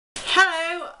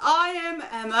Hello, I am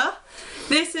Emma.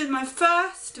 This is my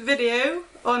first video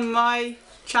on my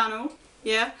channel.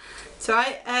 Yeah, that's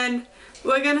right. And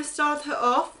we're gonna start it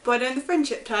off by doing the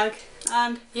friendship tag.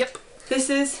 And yep, this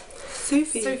is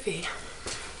Sophie. Sophie.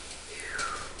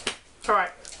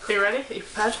 Alright, are you ready? Are you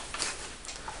prepared?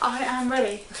 I am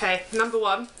ready. Okay, number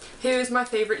one. Who is my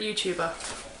favourite YouTuber?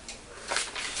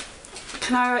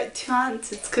 Can I write two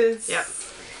answers? Because Yep.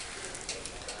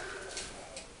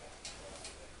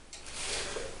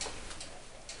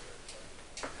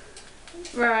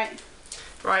 Right.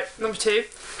 Right, number two.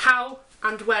 How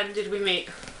and when did we meet?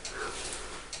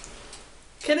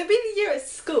 Can it be the year at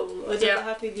school, or does Yeah. it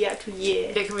have to be the actual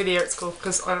year? It can be the year at school,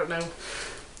 because I don't know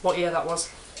what year that was.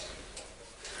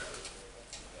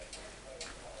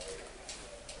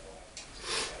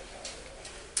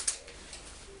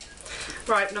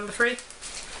 Right, number three.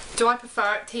 Do I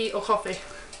prefer tea or coffee?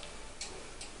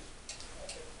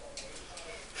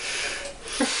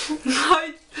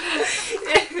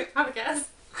 Have a guess.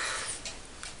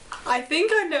 I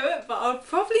think I know it, but I'll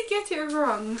probably get it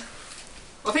wrong.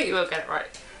 I think you will get it right.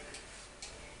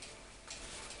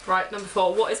 Right, number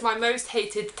four. What is my most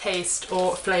hated taste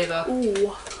or flavour?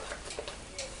 Ooh.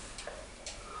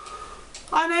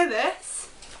 I know this.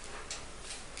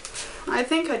 I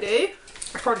think I do.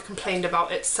 I've probably complained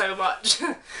about it so much.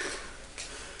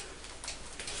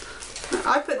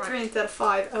 I put Right. 3 instead of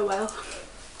 5. Oh well.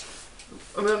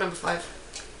 Are we on number five?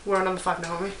 We're on number five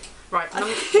now, aren't we? Right, number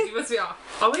yes we are.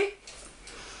 Are we?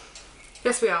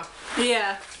 Yes we are.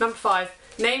 Yeah. Number five.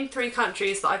 Name 3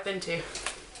 countries that I've been to.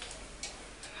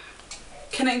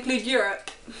 Can it include Europe?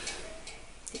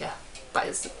 Yeah, that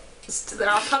is. There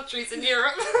are countries in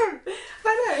Europe. I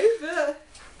know, but...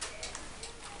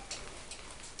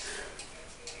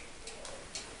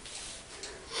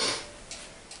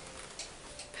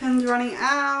 Pen's running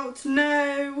out.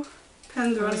 No.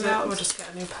 Pen's running out. We'll just get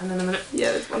a new pen in a minute.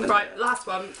 Yeah, there's one in Right, there. last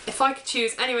one. If I could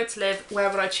choose anywhere to live, where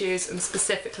would I choose, and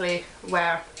specifically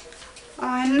where?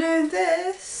 I know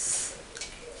this.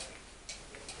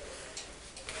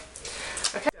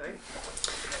 Okay.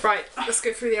 Right, let's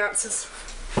go through the answers.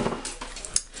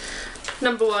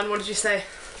 Number one, what did you say?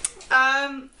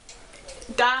 Dan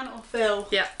or Phil?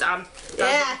 Yeah, Dan. Dan's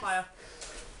Yeah. on fire.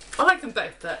 I like them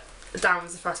both, but Dan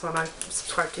was the first one I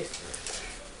subscribed to.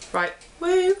 Right.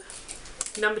 Woo.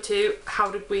 Number two, how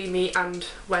did we meet and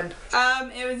when?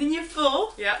 It was in year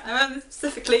 4. Yeah. I remember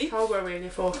specifically. How old were we in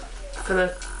year 4? For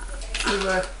the... We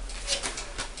were...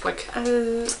 Like...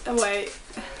 Oh wait.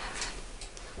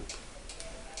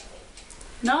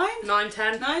 9? 9,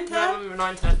 10? 9, 10? Yeah, when we were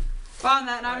 9, 10. Around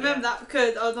that, and I remember that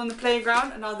because I was on the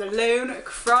playground and I was alone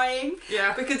crying.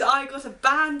 Yeah. Because I got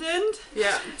abandoned.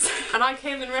 Yeah. And I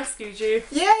came and rescued you.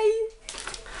 Yay!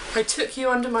 I took you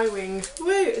under my wing. Woo!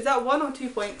 Is that 1 or 2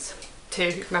 points? 2,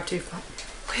 you can have 2 for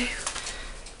that.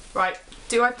 Woo! Right,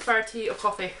 do I prefer tea or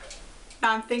coffee?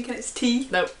 Now I'm thinking it's tea.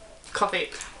 No, coffee.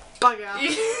 Bugger.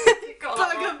 You got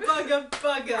that wrong.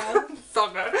 Bugger.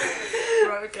 Bugger.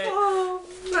 Right, okay. Oh.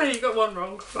 No, you got one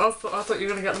wrong. I thought you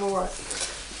were going to get them all right.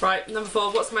 Right, number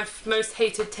 4, what's my most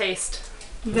hated taste?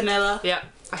 Vanilla. Yeah,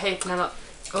 I hate vanilla.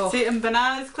 Oh. See, and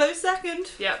bananas close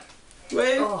second. Yeah. Woo.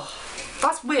 Oh,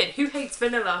 that's weird. Who hates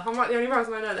vanilla? I'm like the only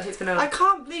person I know that hates vanilla. I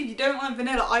can't believe you don't like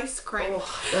vanilla ice cream.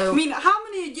 Oh, I mean, how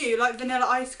many of you like vanilla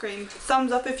ice cream?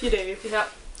 Thumbs up if you do. yeah.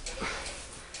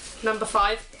 Number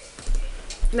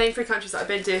 5. Name 3 countries that I've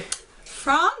been to.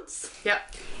 France, Yeah.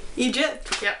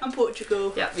 Egypt, Yeah. and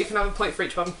Portugal. Yeah, you can have a point for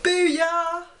each one.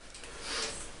 Booyah!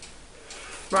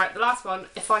 Right, the last one.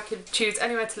 If I could choose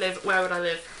anywhere to live, where would I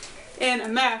live? In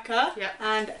America. Yeah.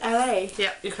 And LA.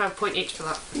 Yeah, you can have a point each for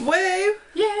that. Woo!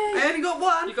 Yay! I only got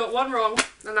 1. You got 1 wrong,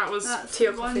 and that was That's tea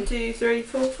or coffee. 1, 2, 3,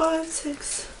 4, 5,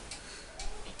 6,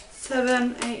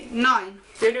 7, 8, 9.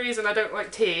 The only reason I don't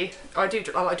like tea, I do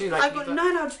like I tea, got but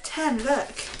 9 out of 10. Look.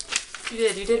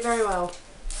 you did very well.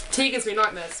 Tea gives me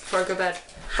nightmares before I go to bed.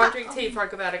 If I drink tea before I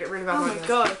go to bed, I get really bad Oh nightmares. my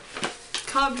god.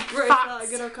 Can't be British Facts. without a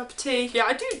good old cup of tea. Yeah,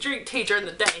 I do drink tea during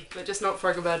the day, but just not before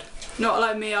I go to bed. Not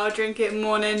like me. I'll drink it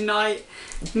morning, night,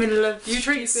 middle of. You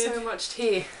drink stupid. so much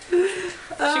tea. You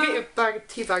should get your bag of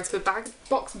tea bags for bag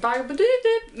of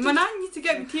My nan used to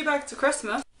get me tea bags for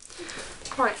Christmas.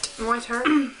 Right, my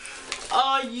turn.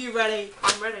 Are you ready?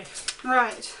 I'm ready.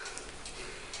 Right.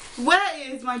 Where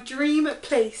is my dream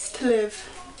place to live?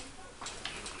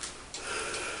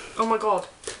 Oh my god.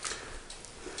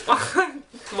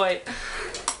 Wait.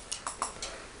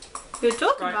 You're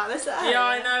talking Right. about this earlier. Yeah,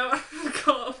 I know.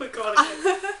 Oh my god.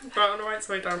 Right, I'm gonna write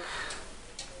something down.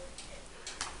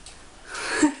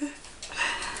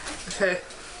 Okay.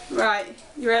 Right,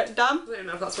 you ready? Done? I don't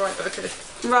know if that's right, but okay.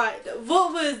 Right,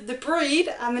 what was the breed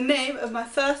and the name of my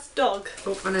first dog?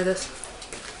 Oh, I know this.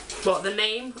 What, the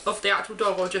name of the actual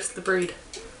dog or just the breed?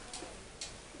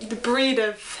 The breed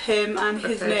of him and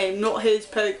his Okay. name, not his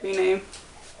Pokemon name.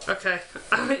 Okay.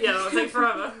 Yeah, that'll take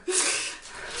forever.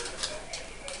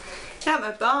 Yeah,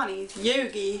 my Barney's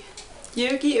Yogi.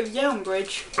 Yogi of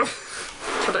Yelmbridge.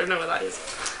 I don't know what that is.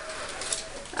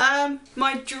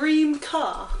 My dream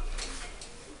car.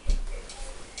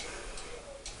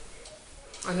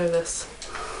 I know this.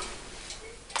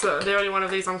 So the only one of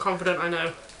these I'm confident I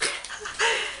know.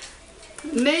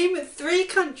 Name 3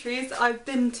 countries I've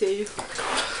been to.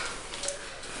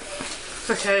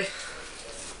 Okay.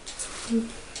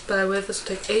 Bear with, this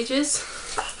will take ages.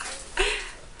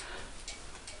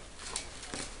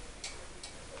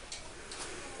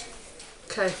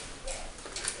 Okay.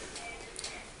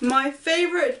 My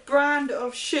favourite brand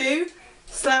of shoe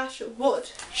 /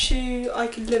 what shoe I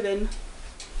could live in.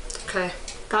 Okay.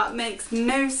 That makes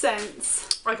no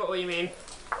sense. I got what you mean.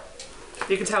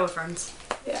 You can tell we're friends.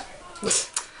 Yeah.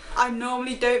 I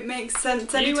normally don't make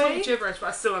sense anyway. You talk gibberish, but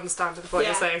I still understand what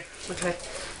you're saying. Okay.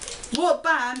 What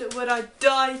band would I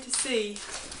die to see?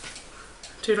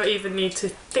 Do not even need to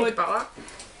think about that.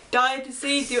 Die to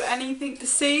see, do anything to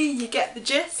see, you get the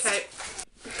gist. Okay.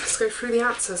 Let's go through the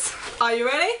answers. Are you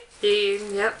ready?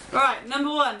 Yep. Right, number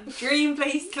 1, dream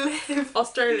place to live.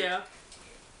 Australia.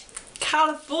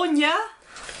 California.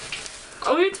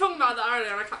 Oh, we were talking about that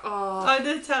earlier and I can't. Oh. I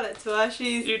did tell it to her,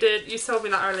 she's You did. You told me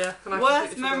that earlier. And I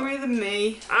worse completely memory than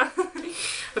me. forgot.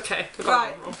 Okay. I got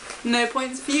Right, that wrong. no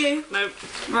points for you. Nope.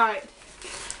 Right.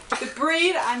 The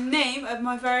breed and name of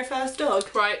my very first dog.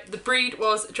 Right, the breed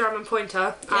was German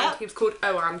Pointer and Yep. he was called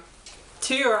Owen.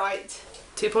 2 right.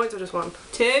 2 points or just 1?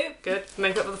 2. Good.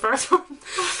 Make up for the first one.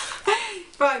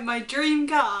 Right, my dream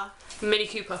car. Mini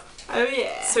Cooper. Oh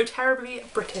yeah. So terribly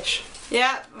British.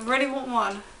 Yeah, I really want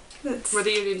one. That's, With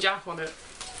the Union Jack on it.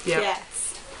 Yeah.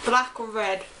 yes. Black or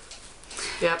red.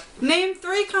 Yep. Name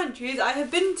 3 countries I have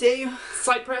been to.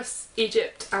 Cyprus,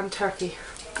 Egypt and Turkey.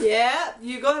 Yeah,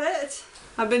 you got it.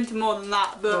 I've been to more than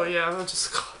that, but Oh yeah, I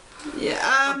just yeah.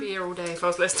 I'd be here all day if I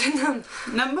was listing them.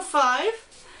 Number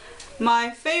 5, my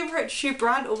favourite shoe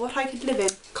brand or what I could live in.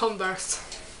 Converse.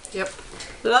 Yep.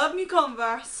 Love me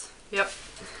Converse. Yep.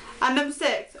 And number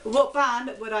 6, what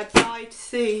band would I die to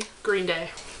see? Green Day.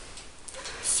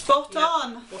 Spot Yep.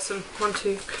 on. Awesome. 1,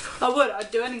 2. I would. I'd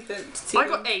do anything to see I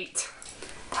them. got 8.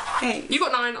 8. You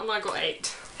got 9 and I got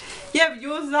 8. Yeah, but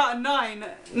yours is out of 9.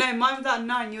 No, mine was out of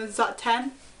 9. Yours is out of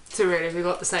 10. So really, we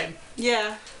got the same.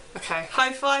 Yeah. Okay.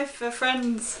 High five for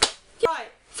friends. Right.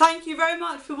 Thank you very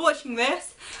much for watching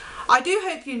this. I do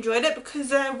hope you enjoyed it because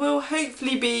there will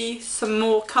hopefully be some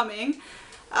more coming.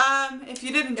 If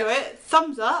you did enjoy it,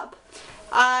 thumbs up.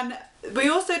 And we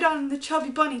also done the Chubby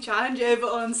Bunny challenge over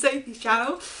on Sophie's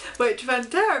channel, which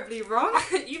went terribly wrong.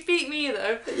 You beat me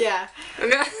though. Yeah.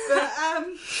 Okay.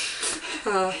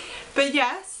 But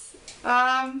yes,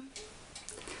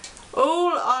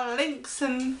 all our links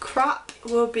and crap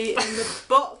will be in the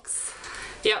box.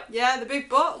 Yep. Yeah, the big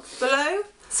box below.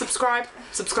 Subscribe,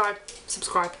 subscribe,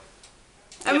 subscribe.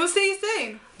 And we'll see you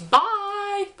soon.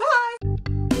 Bye. Bye.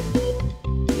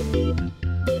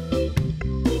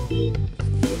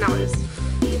 Now it is.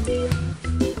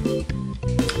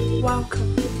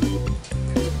 Welcome.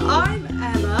 I'm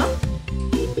Emma.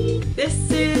 This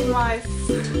is my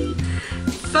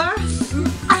first.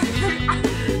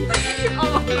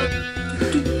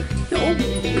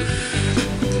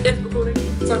 It's recording.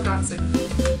 So I'm dancing.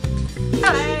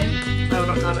 Hello. No, we're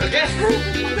not done.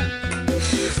 Okay.